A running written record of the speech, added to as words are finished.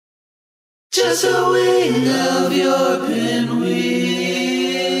Just a wing of your pinwheel.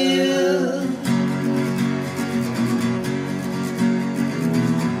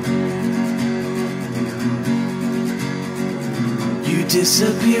 You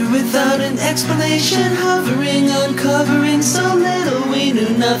disappear without an explanation, hovering, uncovering so little we knew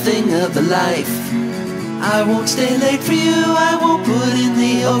nothing of the life. I won't stay late for you, I won't put in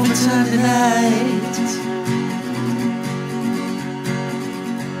the overtime tonight.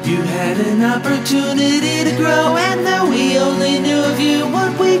 You had an opportunity to grow, and though we only knew of you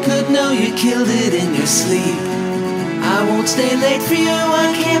what we could know, you killed it in your sleep. I won't stay late for you,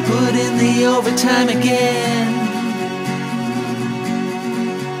 I can't put in the overtime again.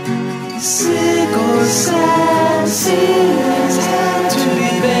 Sick or sad, scenes had to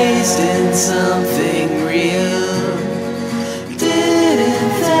be based in something real.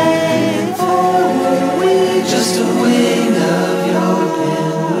 Didn't think forward, we just a wing of your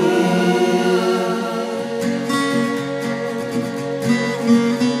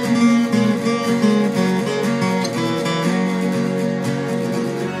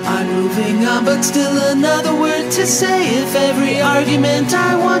moving on, but still another word to say. If every argument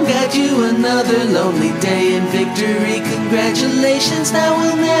I won got you another lonely day in victory, congratulations, now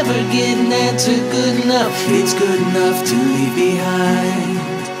we'll never get an answer good enough. It's good enough to leave behind,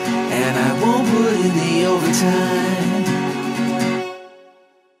 and I won't put in the overtime.